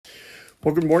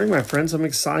Well, good morning, my friends. I'm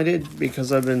excited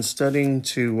because I've been studying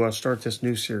to start this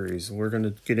new series. We're going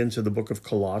to get into the book of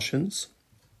Colossians.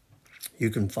 You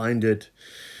can find it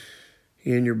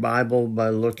in your Bible by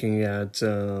looking at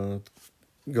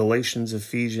Galatians,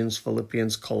 Ephesians,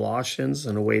 Philippians, Colossians,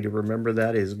 and a way to remember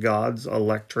that is God's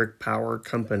Electric Power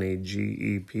Company,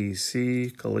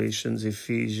 GEPC, Galatians,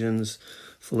 Ephesians,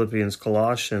 Philippians,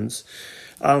 Colossians.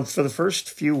 For the first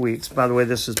few weeks, by the way,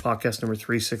 this is podcast number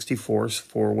 364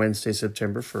 for Wednesday,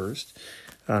 September 1st,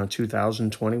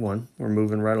 2021. We're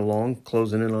moving right along,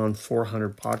 closing in on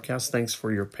 400 podcasts. Thanks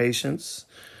for your patience.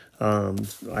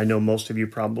 I know most of you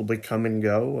probably come and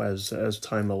go as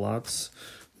time allots,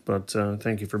 but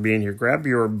thank you for being here. Grab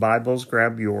your Bibles,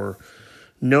 grab your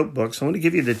notebooks. I want to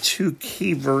give you the two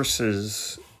key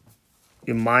verses,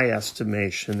 in my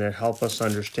estimation, that help us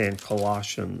understand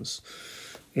Colossians.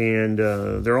 And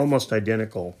they're almost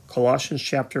identical. Colossians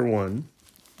chapter 1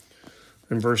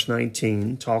 and verse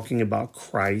 19, talking about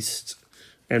Christ.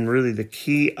 And really the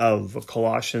key of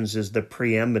Colossians is the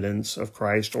preeminence of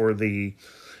Christ, or the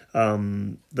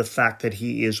fact that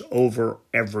he is over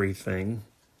everything.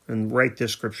 And write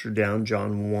this scripture down,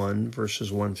 John 1,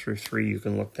 verses 1 through 3. You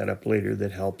can look that up later.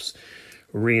 That helps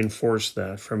reinforce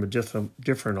that from a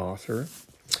different author.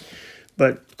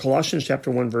 But Colossians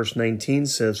chapter 1, verse 19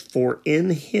 says, "For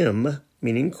in him,"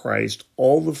 meaning Christ,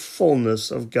 "all the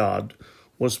fullness of God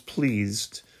was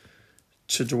pleased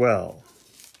to dwell."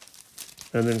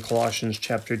 And then Colossians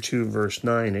chapter 2, verse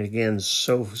 9, and again,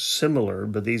 so similar,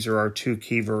 but these are our two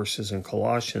key verses in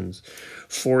Colossians.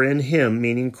 "For in him,"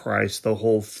 meaning Christ, "the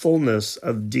whole fullness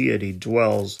of deity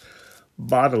dwells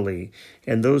bodily."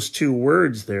 And those two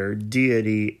words there,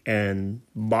 deity and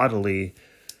bodily,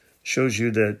 shows you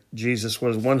that Jesus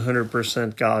was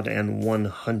 100% God and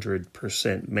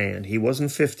 100% man. He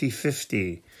wasn't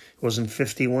 50-50. He wasn't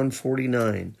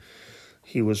 51-49.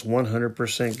 He was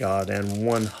 100% God and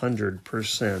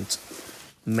 100%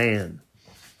 man,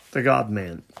 the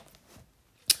God-man.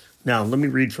 Now, let me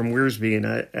read from Wiersbe, and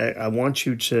I want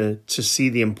you to see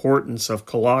the importance of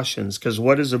Colossians, because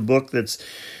what does a book that's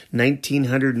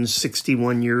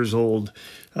 1,961 years old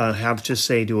have to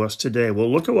say to us today?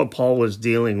 Well, look at what Paul was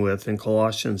dealing with in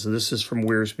Colossians. This is from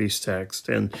Wiersbe's text,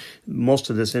 and most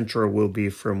of this intro will be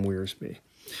from Wiersbe.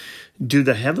 "Do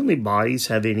the heavenly bodies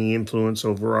have any influence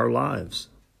over our lives?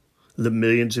 The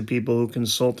millions of people who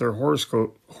consult their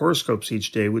horoscopes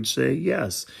each day would say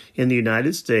yes. In the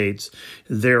United States,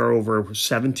 there are over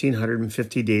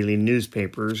 1,750 daily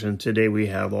newspapers, and today we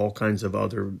have all kinds of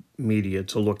other media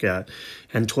to look at,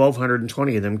 and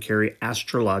 1,220 of them carry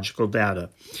astrological data.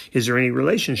 Is there any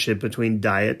relationship between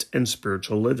diet and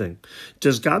spiritual living?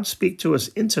 Does God speak to us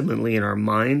intimately in our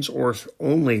minds, or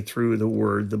only through the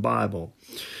Word, the Bible?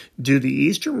 Do the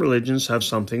Eastern religions have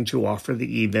something to offer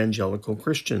the evangelical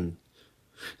Christian?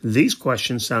 These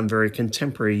questions sound very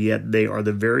contemporary, yet they are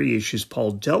the very issues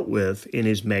Paul dealt with in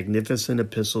his magnificent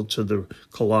epistle to the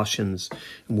Colossians.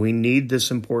 We need this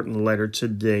important letter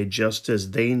today just as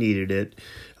they needed it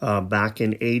back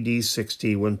in AD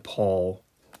 60 when Paul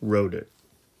wrote it.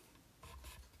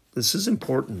 This is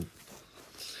important.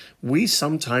 We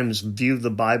sometimes view the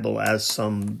Bible as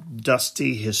some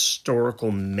dusty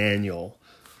historical manual,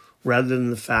 rather than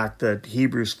the fact that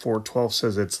Hebrews 4:12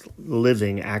 says it's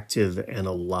living, active, and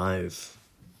alive.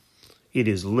 It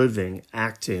is living,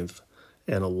 active,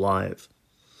 and alive.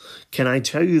 Can I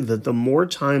tell you that the more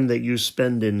time that you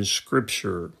spend in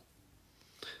Scripture,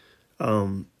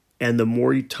 and the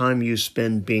more time you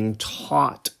spend being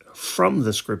taught from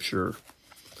the Scripture,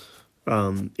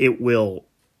 it will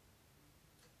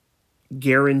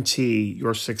guarantee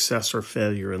your success or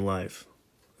failure in life.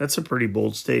 That's a pretty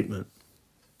bold statement,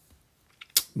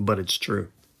 but it's true.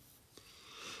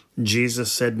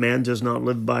 Jesus said, "Man does not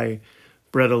live by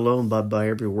bread alone, but by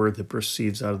every word that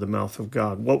proceeds out of the mouth of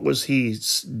God." What was he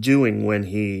doing when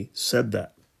he said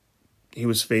that? He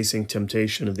was facing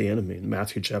temptation of the enemy in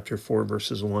Matthew chapter 4,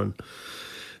 verses 1,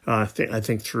 I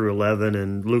think through 11,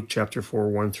 and Luke chapter 4,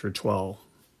 1 through 12.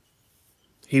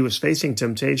 He was facing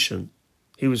temptation.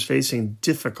 He was facing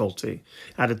difficulty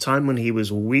at a time when he was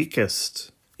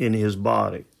weakest in his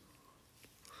body.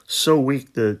 So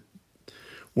weak that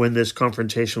when this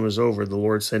confrontation was over, the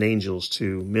Lord sent angels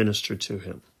to minister to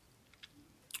him.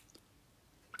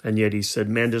 And yet he said,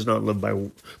 man does not live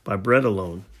by bread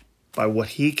alone, by what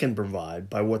he can provide,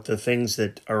 by what the things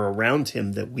that are around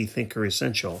him that we think are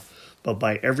essential, but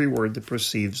by every word that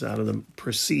proceeds out of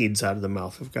the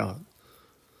mouth of God.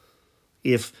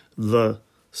 If the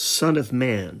Son of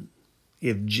Man,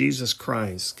 if Jesus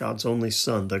Christ, God's only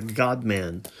Son, the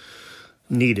God-man,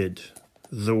 needed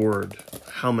the Word,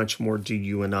 how much more do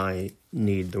you and I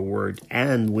need the Word.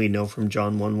 And we know from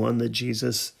John 1:1 that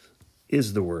Jesus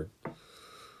is the Word.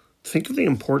 Think of the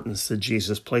importance that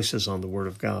Jesus places on the Word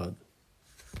of God.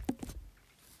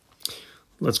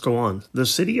 Let's go on. The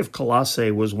city of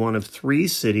Colossae was one of 3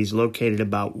 cities located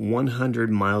about 100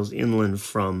 miles inland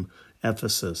from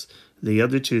Ephesus. The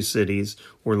other 2 cities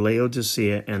were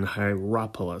Laodicea and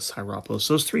Hierapolis.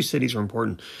 Those 3 cities are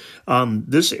important.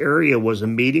 This area was a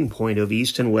meeting point of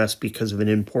east and west because of an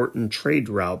important trade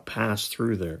route passed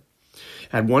through there.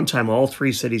 At one time, all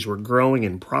 3 cities were growing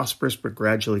and prosperous, but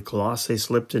gradually Colossae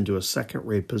slipped into a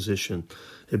second-rate position.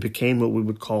 It became what we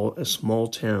would call a small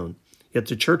town. Yet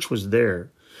the church was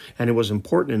there, and it was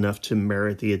important enough to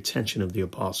merit the attention of the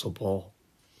Apostle Paul.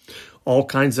 All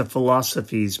kinds of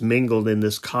philosophies mingled in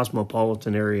this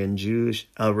cosmopolitan area, and Jewish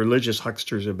religious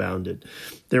hucksters abounded.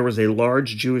 There was a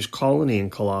large Jewish colony in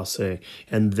Colossae,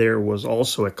 and there was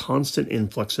also a constant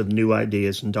influx of new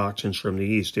ideas and doctrines from the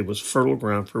East. It was fertile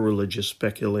ground for religious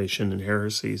speculation and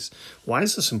heresies. Why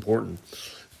is this important?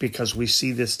 Because we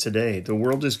see this today. The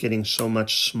world is getting so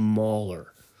much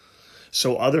smaller.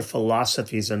 So other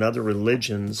philosophies and other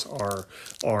religions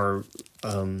are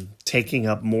taking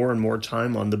up more and more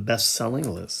time on the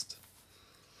best-selling list.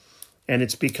 And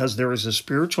it's because there is a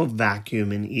spiritual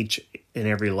vacuum in each and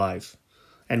every life.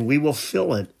 And we will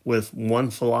fill it with one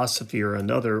philosophy or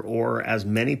another, or as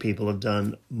many people have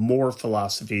done, more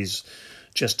philosophies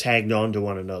just tagged on to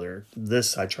one another.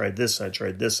 This, I tried this, I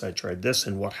tried this, I tried this.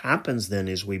 And what happens then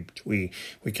is we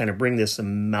kind of bring this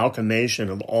amalgamation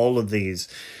of all of these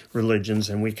religions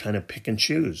and we kind of pick and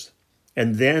choose.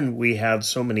 And then we have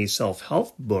so many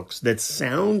self-help books that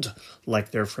sound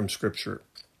like they're from Scripture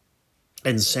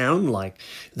and sound like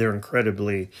they're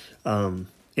incredibly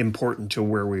important to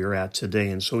where we are at today.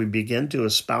 And so we begin to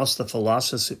espouse the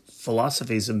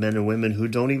philosophies of men and women who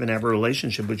don't even have a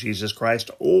relationship with Jesus Christ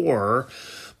or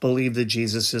believe that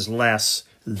Jesus is less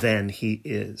than he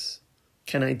is.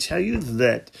 Can I tell you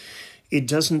that it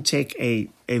doesn't take a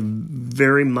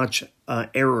very much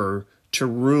error to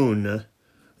ruin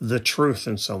the truth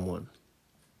in someone?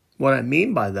 What I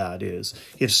mean by that is,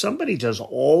 if somebody does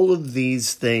all of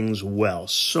these things well,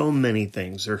 so many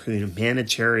things, they're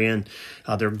humanitarian,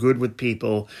 they're good with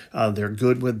people, they're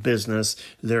good with business,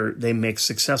 they make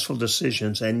successful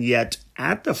decisions, and yet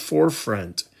at the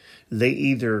forefront, they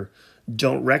either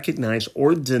don't recognize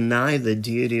or deny the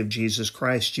deity of Jesus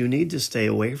Christ, you need to stay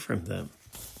away from them.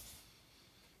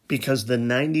 Because the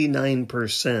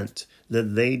 99%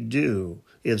 that they do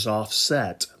is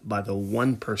offset by the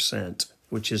 1%,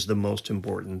 which is the most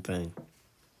important thing.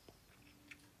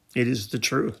 It is the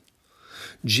truth.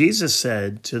 Jesus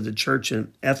said to the church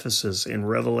in Ephesus in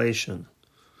Revelation,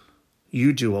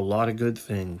 you do a lot of good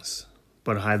things,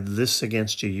 but I have this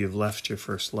against you, you've left your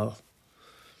first love.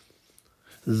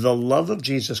 The love of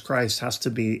Jesus Christ has to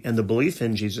be, and the belief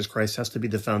in Jesus Christ has to be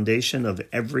the foundation of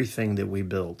everything that we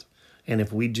build. And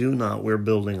if we do not, we're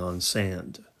building on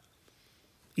sand.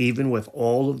 Even with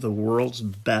all of the world's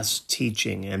best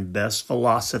teaching and best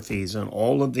philosophies and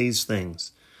all of these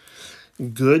things,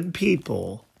 good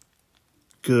people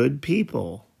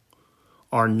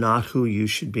are not who you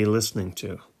should be listening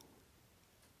to.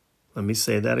 Let me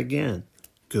say that again.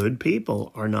 Good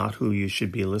people are not who you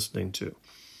should be listening to.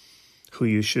 Who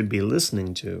you should be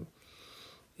listening to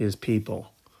is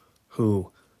people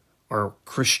who are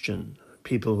Christian,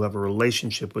 people who have a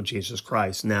relationship with Jesus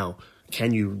Christ. Now,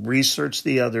 can you research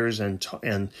the others and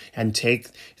take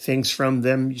things from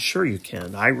them? Sure you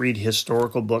can. I read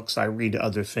historical books. I read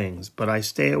other things. But I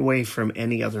stay away from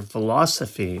any other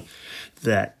philosophy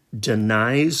that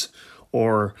denies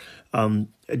or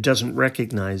doesn't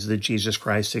recognize that Jesus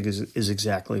Christ is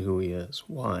exactly who he is.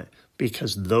 Why?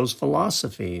 Because those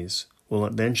philosophies will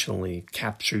eventually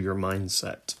capture your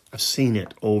mindset. I've seen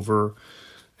it over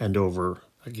and over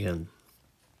again.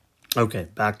 Okay,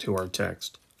 back to our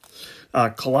text.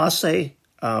 Colossae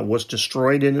was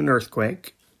destroyed in an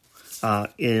earthquake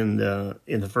in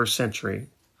the first century,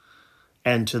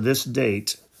 and to this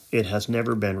date, it has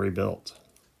never been rebuilt.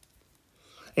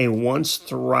 A once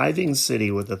thriving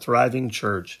city with a thriving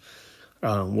church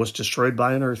was destroyed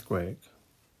by an earthquake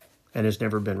and has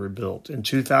never been rebuilt. In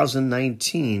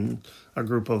 2019, a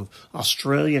group of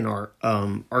Australian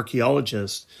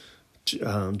archaeologists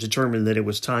determined that it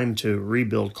was time to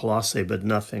rebuild Colossae, but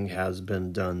nothing has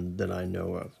been done that I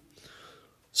know of.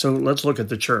 So let's look at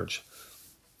the church.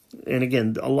 And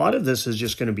again, a lot of this is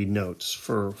just going to be notes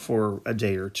for a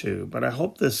day or two, but I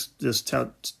hope this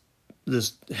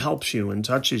helps you and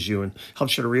touches you and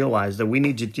helps you to realize that we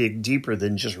need to dig deeper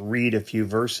than just read a few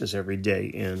verses every day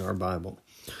in our Bible.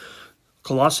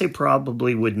 Colossae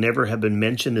probably would never have been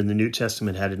mentioned in the New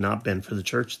Testament had it not been for the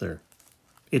church there.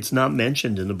 It's not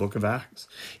mentioned in the book of Acts.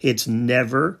 It's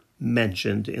never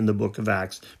mentioned in the book of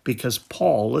Acts because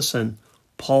Paul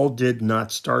did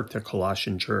not start the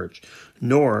Colossian church,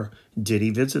 nor did he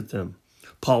visit them.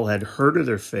 Paul had heard of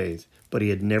their faith, but he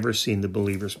had never seen the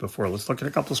believers before. Let's look at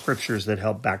a couple of scriptures that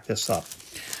help back this up.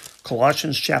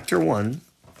 Colossians chapter 1,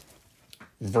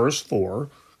 verse 4.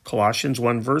 Colossians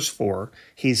 1, verse 4,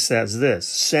 he says this,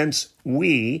 since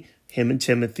we, him and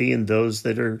Timothy and those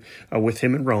that are with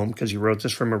him in Rome, because he wrote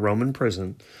this from a Roman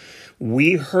prison,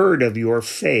 we heard of your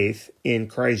faith in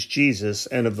Christ Jesus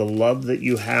and of the love that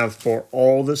you have for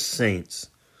all the saints.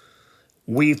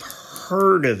 We've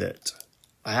heard of it.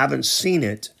 I haven't seen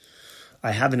it.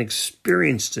 I haven't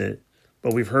experienced it,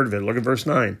 but we've heard of it. Look at verse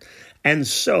 9. And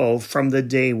so from the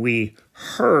day we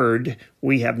heard,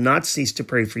 we have not ceased to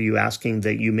pray for you, asking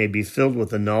that you may be filled with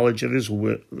the knowledge of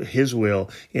his will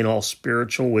in all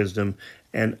spiritual wisdom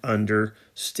and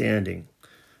understanding.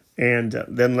 And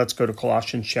then let's go to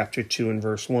Colossians chapter 2 and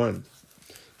verse 1.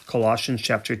 Colossians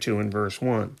chapter 2 and verse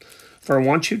 1. For I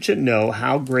want you to know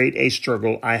how great a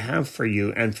struggle I have for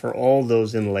you and for all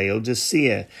those in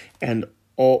Laodicea and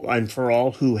for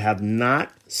all who have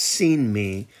not seen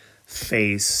me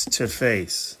face to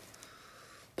face.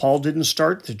 Paul didn't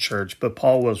start the church, but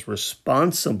Paul was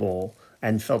responsible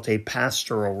and felt a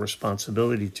pastoral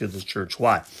responsibility to the church.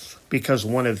 Why? Because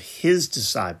one of his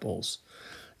disciples,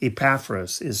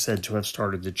 Epaphras, is said to have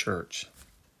started the church.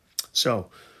 So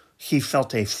he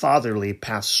felt a fatherly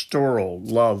pastoral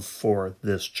love for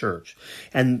this church.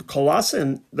 And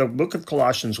the book of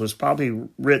Colossians was probably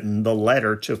written, the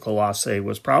letter to Colossae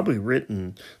was probably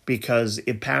written because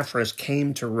Epaphras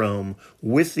came to Rome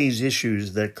with these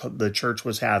issues that the church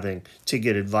was having to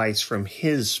get advice from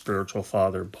his spiritual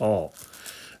father, Paul.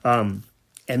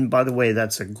 And by the way,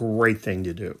 that's a great thing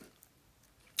to do.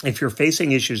 If you're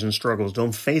facing issues and struggles,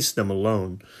 don't face them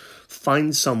alone.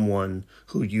 Find someone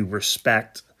who you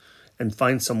respect and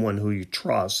find someone who you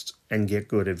trust and get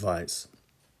good advice.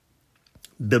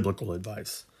 Biblical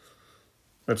advice.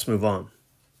 Let's move on.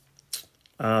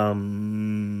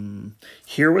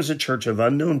 Here was a church of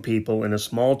unknown people in a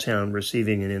small town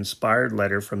receiving an inspired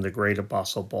letter from the great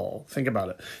apostle Paul. Think about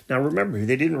it. Now remember,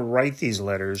 they didn't write these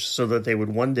letters so that they would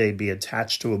one day be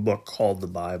attached to a book called the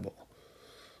Bible.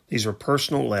 These are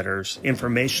personal letters,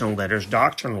 informational letters,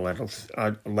 doctrinal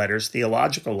letters,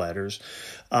 theological letters,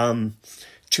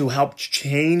 to help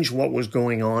change what was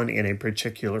going on in a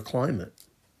particular climate.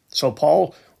 So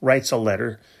Paul writes a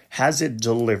letter, has it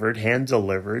delivered,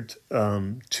 hand-delivered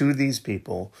to these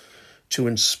people to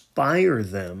inspire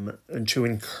them and to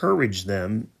encourage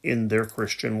them in their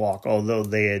Christian walk, although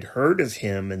they had heard of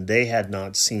him and they had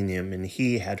not seen him, and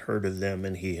he had heard of them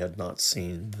and he had not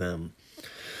seen them.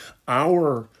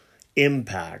 Our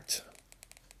impact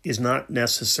is not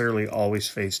necessarily always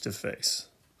face-to-face.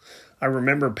 I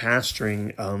remember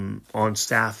pastoring on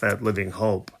staff at Living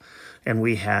Hope, and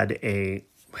we had an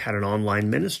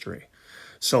online ministry.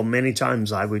 So many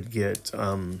times I would get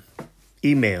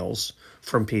emails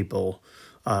from people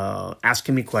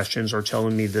asking me questions or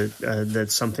telling me that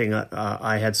something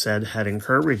I had said had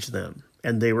encouraged them,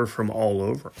 and they were from all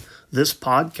over. This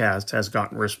podcast has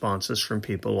gotten responses from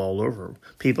people all over,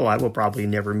 people I will probably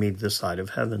never meet this side of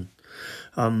heaven.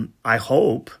 I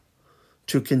hope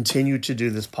to continue to do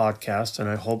this podcast, and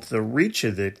I hope the reach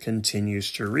of it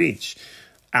continues to reach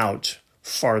out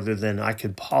farther than I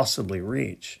could possibly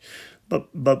reach. But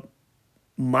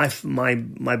my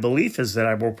belief is that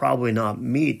I will probably not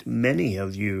meet many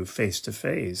of you face to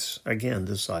face again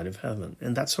this side of heaven,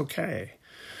 and that's okay,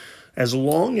 as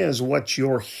long as what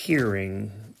you're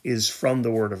hearing is from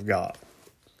the Word of God.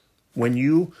 When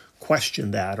you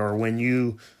question that, or when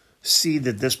you see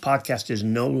that this podcast is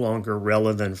no longer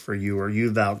relevant for you or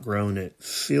you've outgrown it,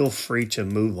 feel free to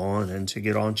move on and to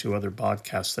get on to other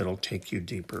podcasts that'll take you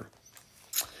deeper.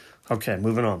 Okay,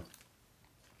 moving on.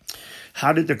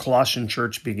 How did the Colossian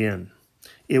church begin?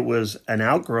 It was an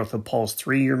outgrowth of Paul's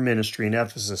 3-year ministry in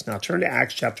Ephesus. Now turn to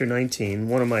Acts chapter 19,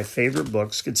 one of my favorite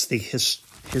books. It's the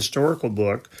historical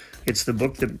book. It's the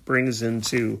book that brings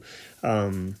into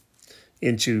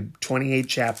 28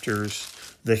 chapters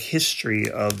the history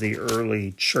of the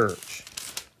early church.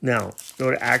 Now,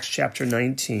 go to Acts chapter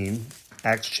 19.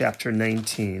 Acts chapter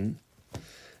 19.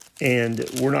 And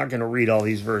we're not going to read all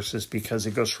these verses because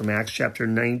it goes from Acts chapter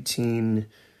 19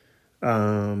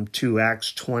 to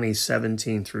Acts 20,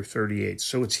 17 through 38.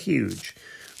 So it's huge.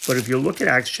 But if you look at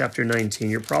Acts chapter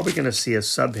 19, you're probably going to see a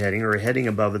subheading or a heading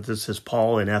above it that says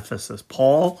Paul in Ephesus.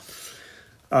 Paul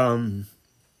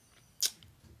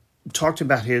talked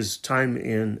about his time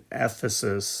in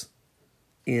Ephesus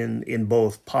in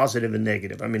both positive and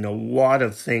negative. I mean, a lot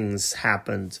of things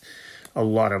happened a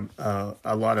lot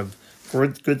of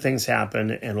good things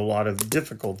happen and a lot of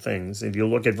difficult things. If you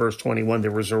look at verse 21,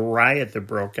 there was a riot that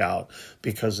broke out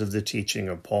because of the teaching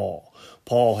of Paul.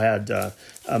 Paul had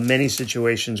many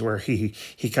situations where he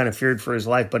kind of feared for his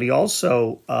life, but he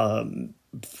also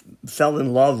fell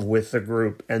in love with the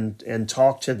group and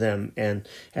talked to them and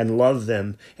loved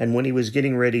them. And when he was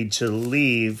getting ready to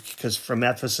leave, because from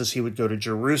Ephesus he would go to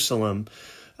Jerusalem,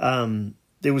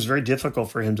 it was very difficult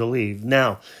for him to leave.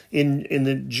 Now, in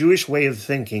the Jewish way of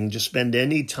thinking, to spend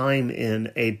any time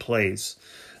in a place,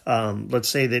 let's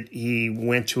say that he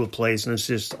went to a place, and it's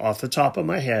just off the top of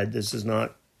my head, this is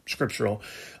not scriptural.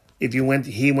 If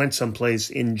he went someplace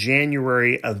in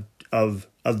January of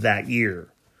that year.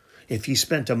 If he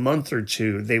spent a month or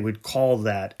two, they would call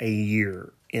that a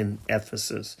year in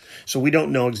Ephesus. So we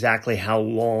don't know exactly how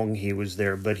long he was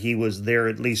there, but he was there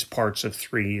at least parts of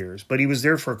 3 years. But he was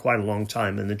there for quite a long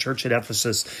time, and the church at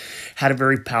Ephesus had a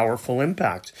very powerful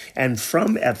impact. And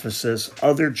from Ephesus,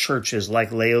 other churches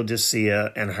like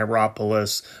Laodicea and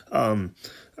Hierapolis and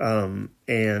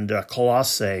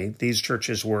Colossae, these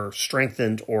churches were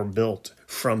strengthened or built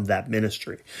from that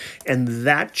ministry. And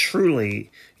that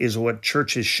truly is what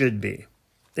churches should be.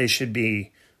 They should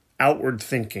be outward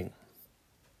thinking,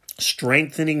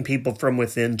 strengthening people from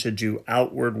within to do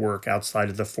outward work outside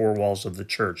of the four walls of the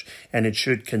church. And it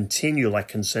should continue like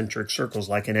concentric circles,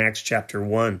 like in Acts chapter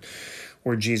 1,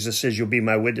 where Jesus says, you'll be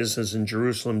my witnesses in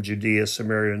Jerusalem, Judea,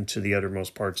 Samaria, and to the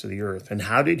uttermost parts of the earth. And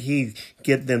how did he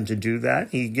get them to do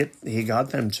that? He got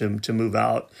them to move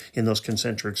out in those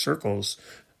concentric circles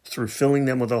through filling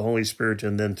them with the Holy Spirit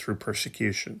and then through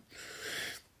persecution.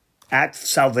 At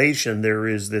salvation, there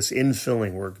is this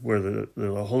infilling where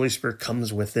the Holy Spirit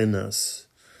comes within us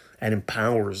and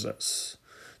empowers us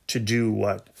to do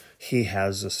what he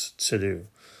has us to do.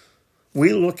 We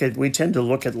tend to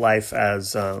look at life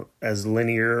as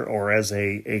linear or as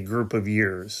a group of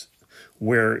years,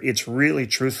 where it's really,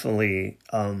 truthfully,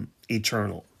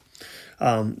 eternal.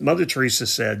 Mother Teresa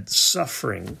said,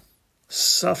 suffering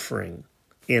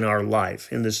in our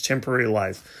life, in this temporary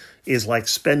life, is like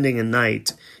spending a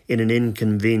night in an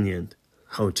inconvenient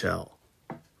hotel.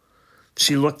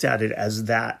 She looked at it as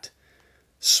that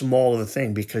small of a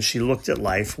thing because she looked at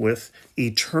life with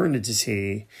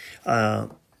eternity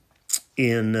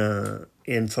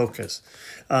in focus.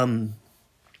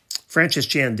 Francis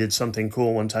Chan did something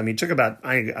cool one time. He took about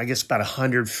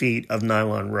 100 feet of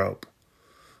nylon rope,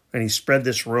 and he spread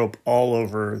this rope all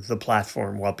over the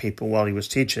platform while he was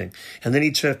teaching. And then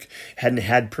he took and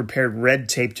had prepared red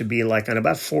tape to be like on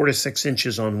about 4 to 6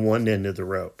 inches on one end of the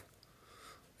rope.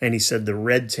 And he said, the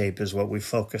red tape is what we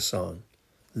focus on.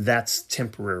 That's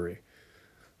temporary.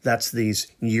 That's these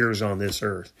years on this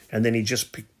earth. And then he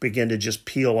just began to just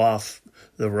peel off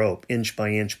the rope inch by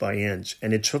inch by inch.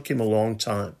 And it took him a long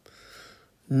time.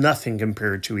 Nothing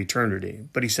compared to eternity.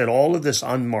 But he said all of this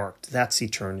unmarked, that's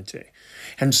eternity.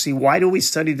 And see, why do we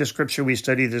study the scripture? We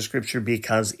study the scripture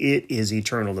because it is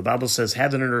eternal. The Bible says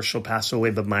heaven and earth shall pass away,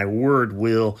 but my word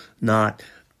will not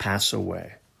pass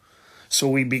away. So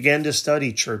we began to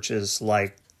study churches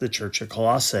like the Church of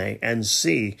Colossae and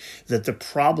see that the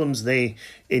problems they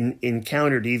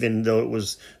encountered, even though it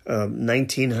was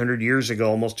 1,900 years ago,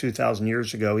 almost 2,000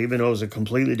 years ago, even though it was a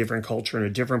completely different culture in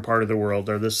a different part of the world,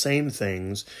 are the same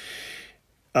things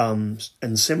and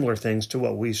similar things to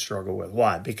what we struggle with.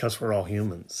 Why? Because we're all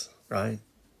humans, right?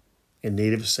 In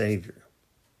need of a Savior,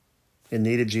 in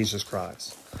need of Jesus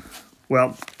Christ.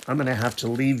 Well, I'm going to have to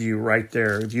leave you right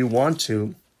there. If you want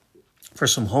to, for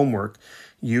some homework,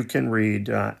 you can read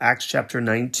Acts chapter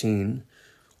 19,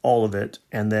 all of it,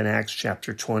 and then Acts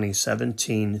chapter 20,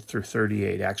 17 through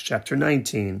 38. Acts chapter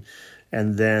 19,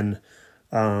 and then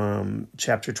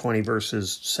chapter 20,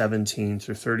 verses 17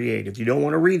 through 38. If you don't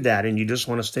want to read that and you just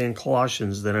want to stay in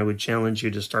Colossians, then I would challenge you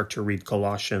to start to read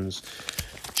Colossians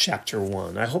chapter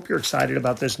 1. I hope you're excited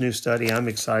about this new study. I'm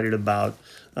excited about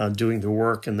doing the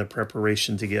work and the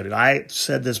preparation to get it. I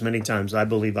said this many times. I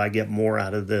believe I get more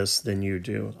out of this than you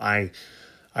do.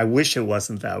 I wish it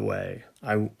wasn't that way.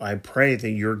 I pray that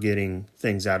you're getting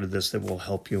things out of this that will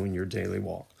help you in your daily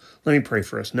walk. Let me pray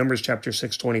for us. Numbers chapter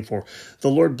 6:24. The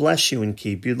Lord bless you and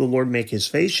keep you. The Lord make his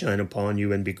face shine upon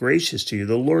you and be gracious to you.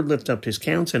 The Lord lift up his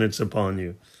countenance upon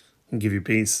you and give you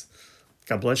peace.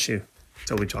 God bless you.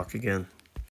 Till we talk again.